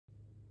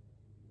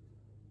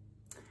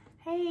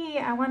Hey,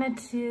 I wanted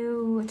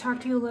to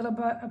talk to you a little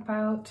bit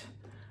about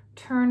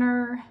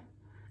Turner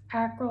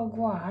Acryl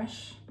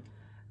Gouache.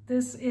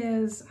 This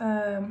is,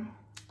 well,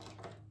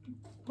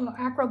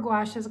 Acryl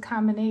Gouache is a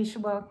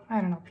combination, well, I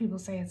don't know, people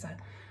say it's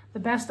the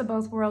best of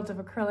both worlds of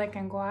acrylic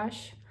and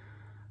gouache.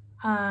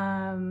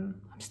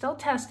 I'm still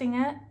testing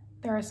it.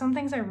 There are some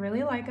things I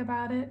really like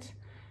about it.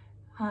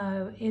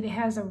 It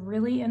has a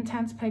really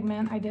intense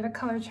pigment. I did a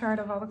color chart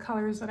of all the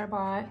colors that I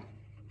bought.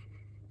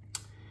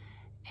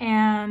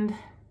 And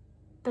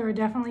there are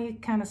definitely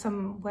kind of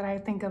some what I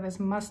think of as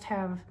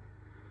must-have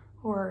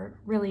or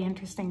really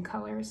interesting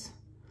colors.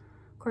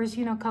 Of course,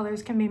 you know,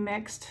 colors can be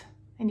mixed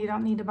and you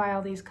don't need to buy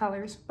all these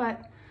colors,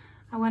 but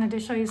I wanted to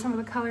show you some of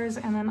the colors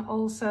and then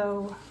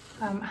also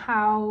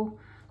how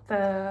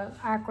the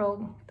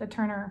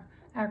Turner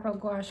Acryl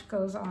Gouache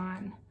goes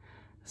on.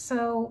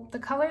 So the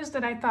colors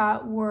that I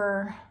thought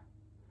were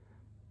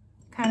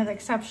kind of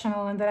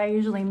exceptional and that I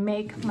usually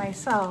make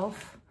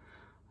myself,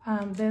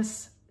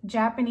 this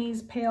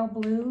Japanese pale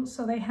blue.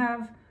 So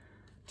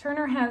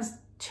Turner has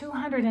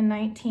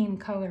 219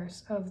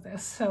 colors of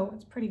this, so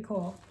it's pretty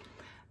cool.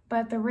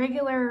 But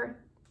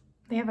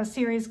they have a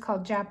series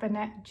called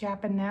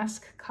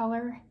Japanesque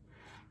color,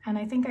 and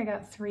I think I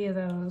got 3 of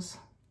those.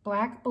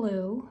 Black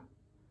blue,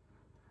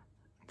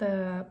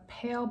 the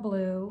pale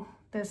blue,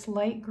 this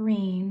light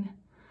green.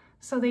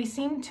 So they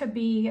seem to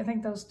be, I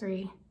think those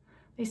 3,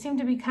 they seem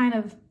to be kind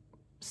of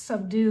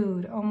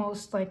subdued,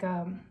 almost like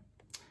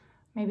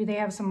maybe they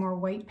have some more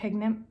white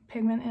pigment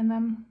in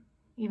them,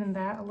 even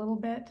that a little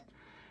bit,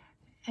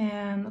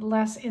 and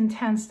less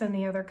intense than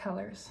the other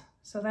colors.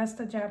 So that's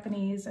the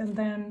Japanese. And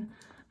then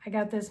I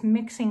got this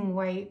mixing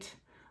white,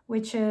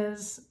 which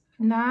is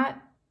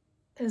not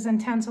as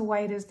intense a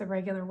white as the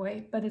regular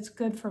white, but it's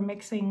good for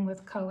mixing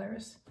with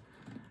colors.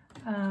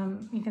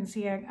 You can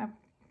see I've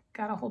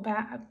got a whole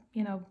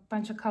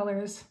bunch of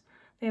colors.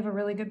 They have a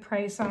really good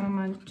price on them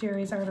on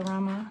Jerry's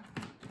Artorama.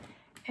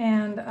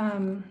 And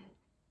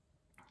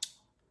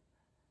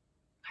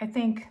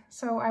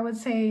I would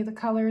say the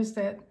colors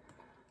that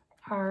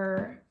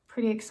are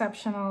pretty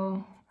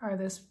exceptional are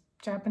this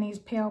Japanese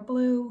pale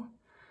blue.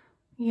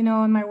 You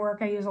know, in my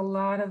work I use a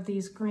lot of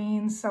these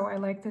greens, so I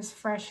like this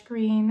fresh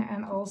green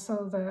and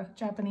also the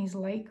Japanese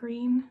light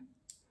green.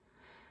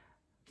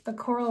 The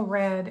coral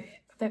red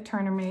that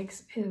Turner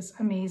makes is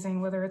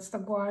amazing, whether it's the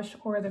gouache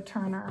or the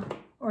Turner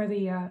or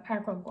the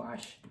Acryl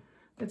Gouache.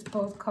 They're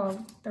both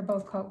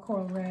called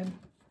coral red.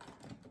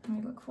 Let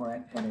me look for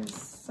it. It is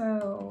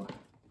so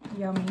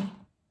yummy.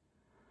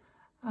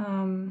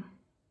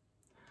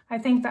 I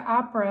think the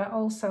opera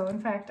also, in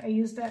fact, I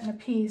used that in a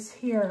piece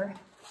here,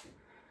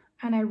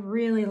 and I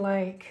really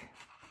like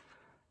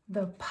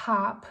the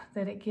pop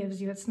that it gives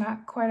you. It's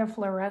not quite a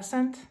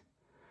fluorescent,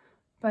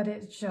 but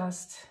it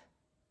just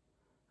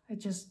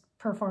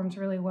performs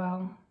really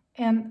well.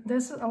 And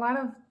a lot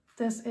of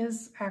this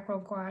is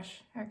Acryl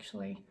Gouache,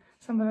 actually.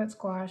 Some of it's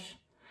gouache,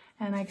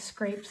 and I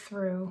scraped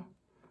through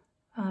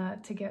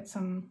to get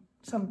some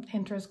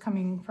interest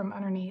coming from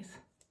underneath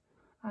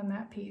on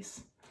that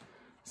piece.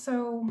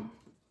 So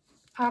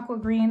aqua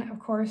green, of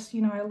course,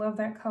 you know, I love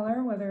that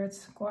color, whether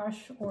it's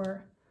gouache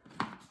or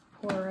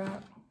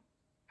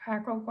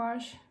Acryl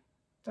Gouache,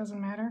 doesn't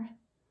matter.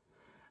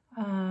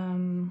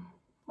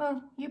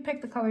 Well, you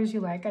pick the colors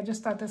you like. I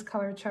just thought this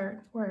color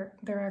chart where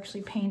they're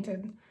actually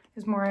painted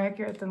is more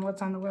accurate than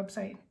what's on the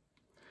website.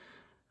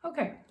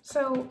 Okay,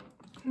 so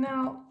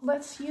now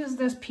let's use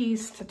this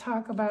piece to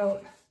talk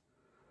about,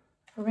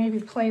 or maybe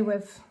play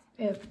with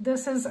it.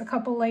 This is a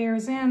couple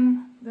layers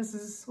in. This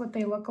is what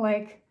they look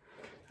like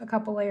a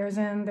couple layers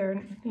in.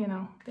 They're, you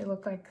know, they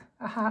look like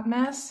a hot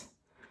mess.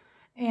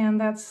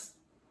 And that's,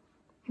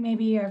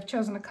 maybe I've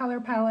chosen a color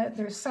palette.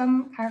 There's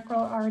some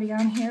acryl already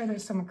on here.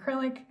 There's some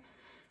acrylic.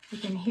 You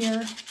can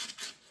hear,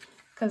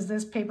 because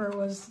this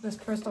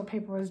bristol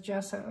paper was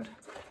gessoed.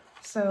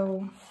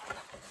 So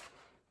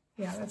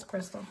yeah, that's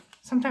bristol.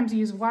 Sometimes I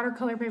use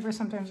watercolor paper,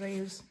 sometimes I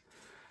use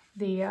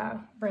the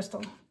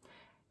bristol.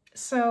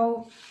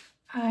 So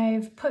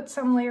I've put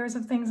some layers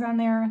of things on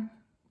there,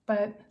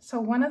 so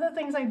one of the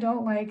things I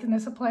don't like, and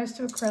this applies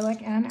to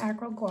acrylic and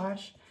acryl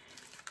gouache,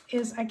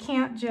 is I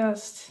can't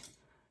just,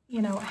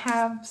 you know,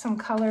 have some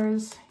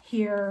colors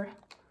here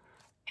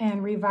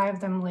and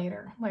revive them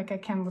later like I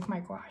can with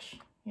my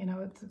gouache. You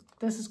know,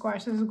 this is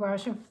gouache, this is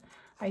gouache. If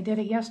I did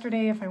it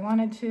yesterday, if I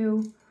wanted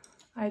to,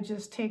 I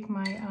just take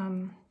my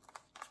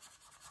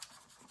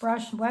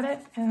brush, wet it,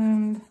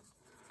 and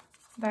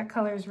that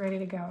color is ready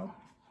to go.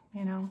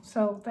 You know,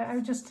 so that I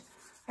just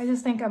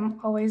think I'm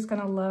always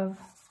gonna love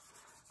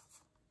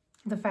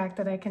the fact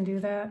that I can do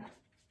that.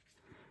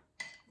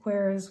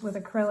 Whereas with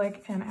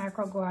acrylic and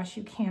acryl gouache,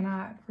 you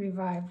cannot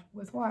revive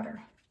with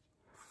water.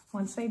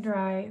 Once they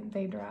dry,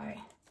 they dry.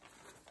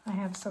 I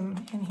have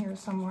some in here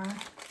somewhere.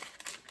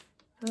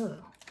 Ugh.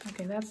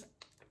 Okay, that's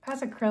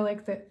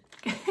acrylic that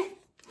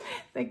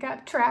they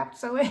got trapped,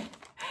 so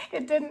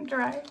it didn't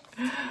dry.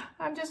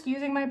 I'm just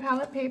using my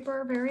palette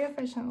paper very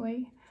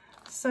efficiently.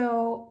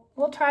 So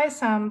we'll try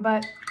some,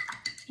 but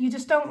you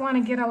just don't want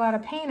to get a lot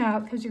of paint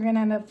out because you're going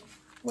to end up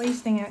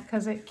wasting it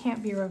because it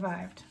can't be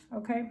revived,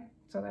 okay?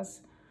 So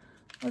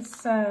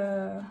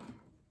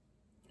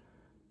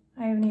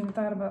I haven't even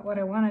thought about what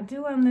I want to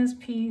do on this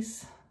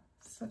piece.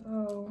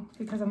 So,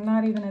 because I'm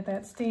not even at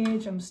that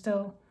stage, I'm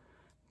still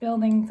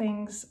building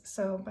things.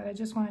 So, but I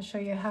just want to show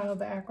you how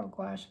the acrylic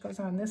gouache goes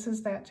on. This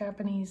is that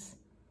Japanese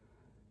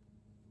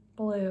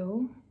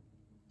blue,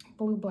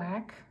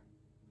 black,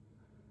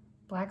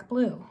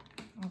 blue.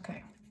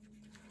 Okay.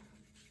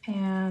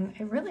 And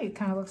it really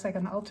kind of looks like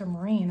an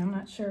ultramarine. I'm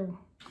not sure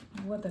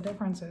what the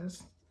difference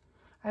is.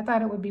 I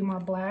thought it would be more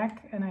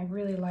black, and I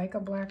really like a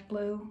black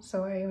blue,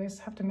 so I always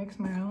have to mix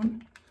my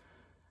own.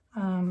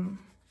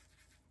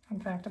 In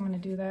fact, I'm going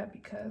to do that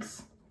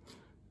because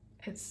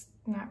it's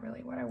not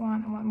really what I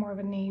want. I want more of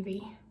a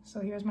navy. So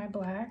here's my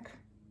black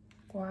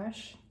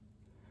gouache.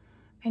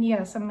 And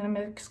yes, I'm going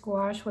to mix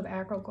gouache with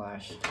acryl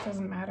gouache.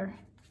 Doesn't matter.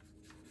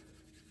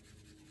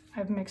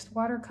 I've mixed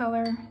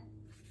watercolor.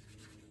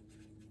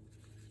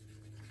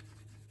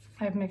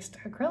 I've mixed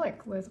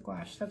acrylic with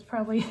gouache. That's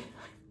probably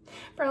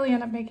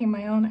end up making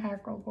my own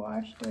acryl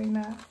gouache doing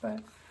that.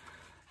 But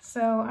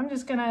so I'm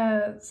just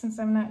gonna, since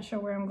I'm not sure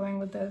where I'm going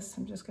with this,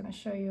 I'm just gonna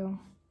show you.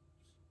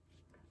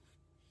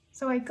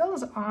 So it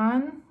goes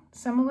on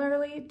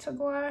similarly to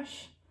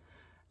gouache,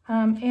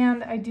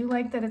 and I do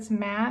like that it's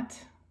matte,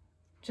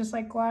 just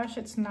like gouache.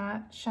 It's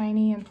not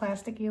shiny and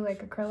plasticky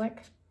like acrylic,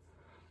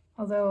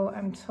 although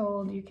I'm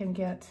told you can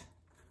get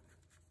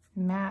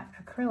matte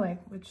acrylic,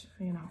 which,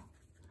 you know,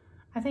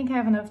 I think I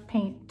have enough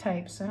paint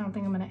types, so I don't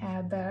think I'm going to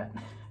add that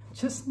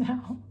just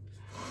now.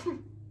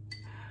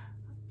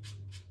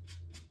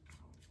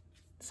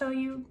 So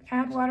you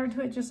add water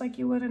to it just like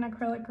you would an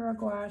acrylic or a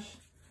gouache.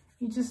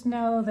 You just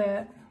know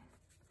that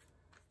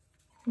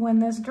when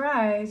this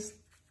dries,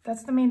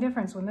 that's the main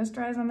difference. When this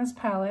dries on this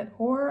palette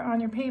or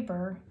on your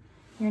paper,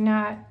 you're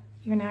not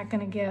going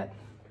to get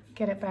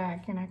it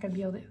back. You're not going to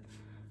be able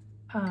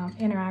to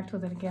interact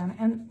with it again.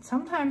 And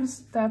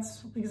sometimes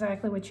that's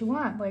exactly what you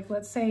want. Like,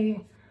 let's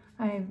say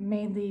I've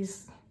made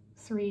these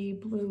 3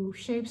 blue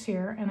shapes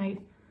here, and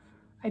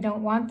I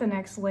don't want the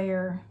next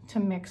layer to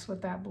mix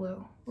with that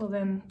blue. Well,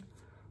 then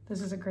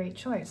this is a great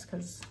choice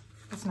because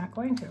it's not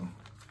going to.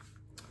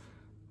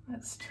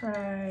 Let's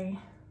try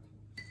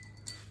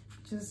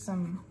just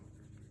some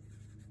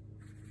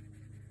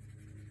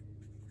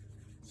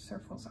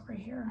circles over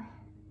here.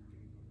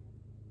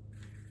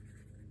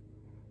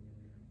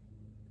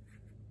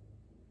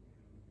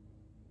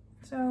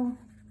 So,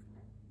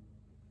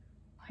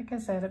 like I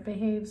said, it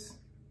behaves.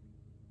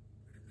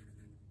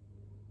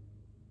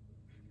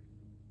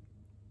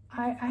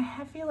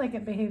 I feel like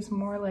it behaves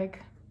more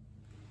like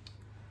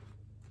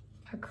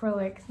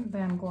acrylic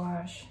than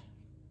gouache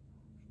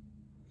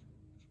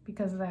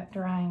because of that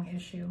drying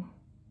issue.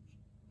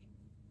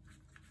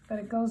 But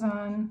it goes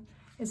on.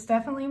 It's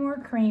definitely more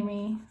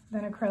creamy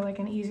than acrylic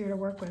and easier to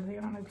work with. I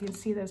don't know if you can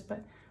see this,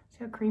 but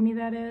see how creamy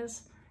that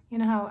is? You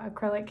know how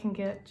acrylic can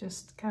get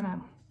just kind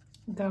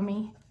of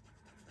gummy,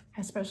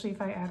 especially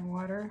if I add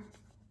water.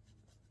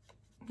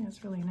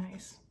 It's really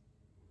nice.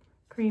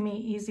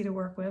 Creamy, easy to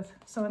work with.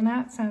 So in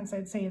that sense,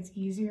 I'd say it's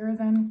easier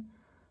than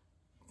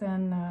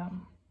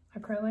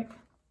acrylic.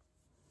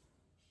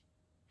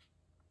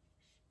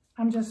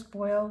 I'm just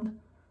spoiled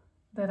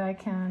that I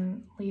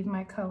can leave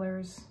my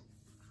colors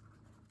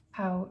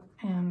out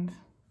and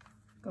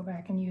go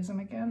back and use them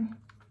again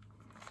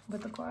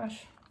with the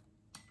gouache.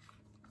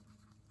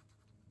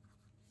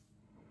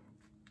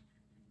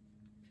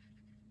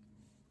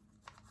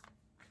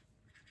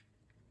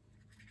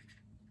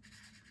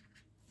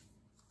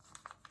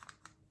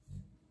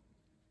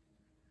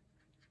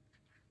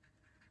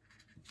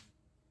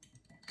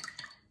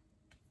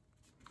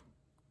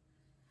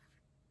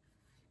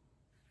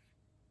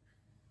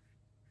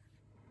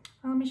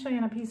 Let me show you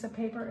on a piece of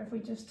paper. If we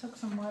just took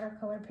some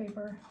watercolor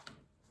paper,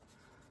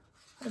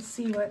 let's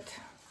see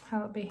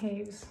how it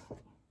behaves.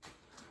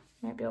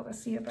 Might be able to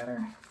see it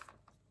better.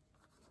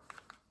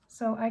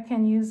 So I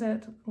can use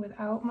it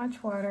without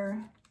much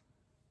water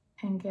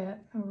and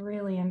get a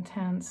really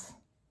intense.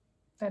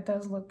 That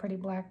does look pretty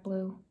black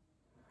blue.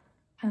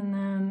 And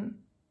then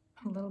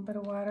a little bit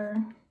of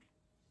water,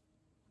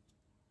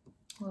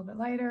 a little bit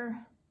lighter.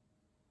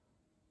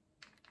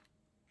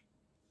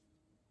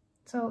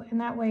 So in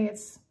that way,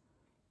 it's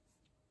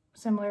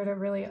similar to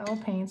really all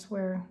paints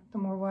where the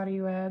more water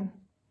you add,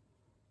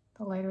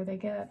 the lighter they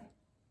get.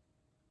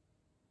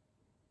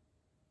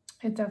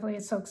 It definitely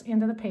soaks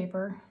into the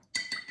paper.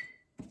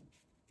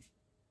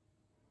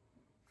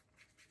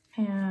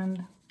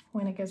 And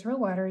when it gets real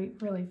watery,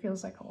 it really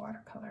feels like a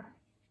watercolor.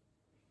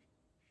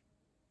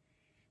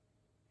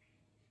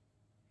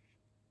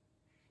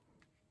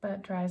 But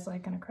it dries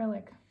like an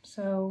acrylic.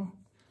 So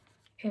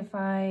if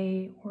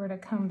I were to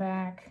come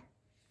back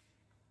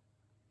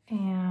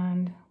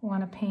and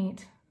want to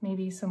paint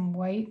maybe some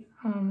white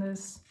on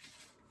this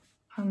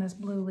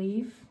blue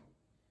leaf,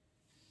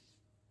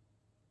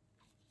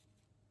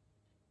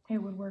 it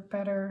would work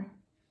better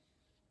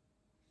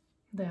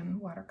than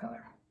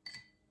watercolor.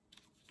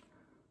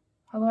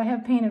 Although I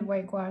have painted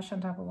white gouache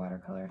on top of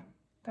watercolor,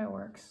 that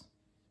works.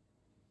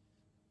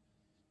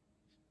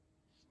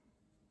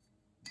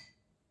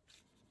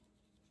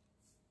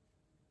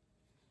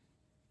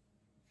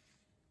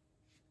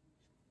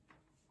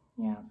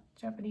 Yeah,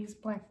 Japanese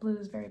black blue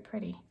is very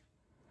pretty.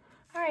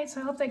 All right,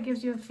 so I hope that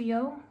gives you a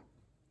feel.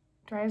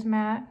 Dries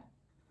matte.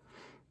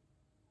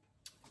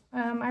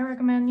 I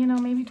recommend, you know,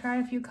 maybe try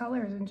a few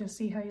colors and just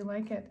see how you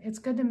like it. It's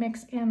good to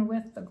mix in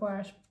with the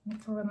gouache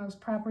for those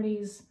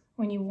properties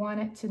when you want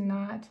it to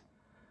not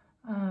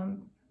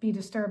be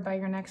disturbed by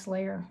your next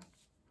layer.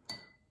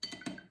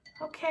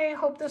 Okay,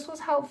 hope this was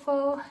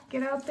helpful.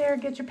 Get out there,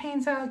 get your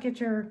paints out, get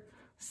your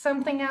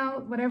something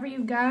out, whatever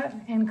you've got,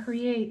 and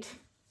create.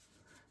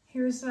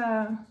 Here's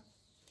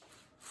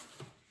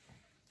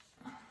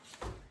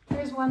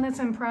one that's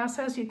in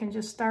process. You can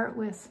just start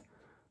with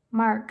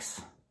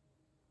marks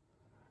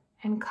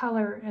and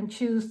color and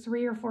choose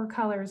 3 or 4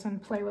 colors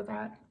and play with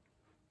that.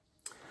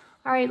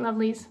 All right,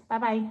 lovelies.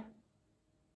 Bye-bye.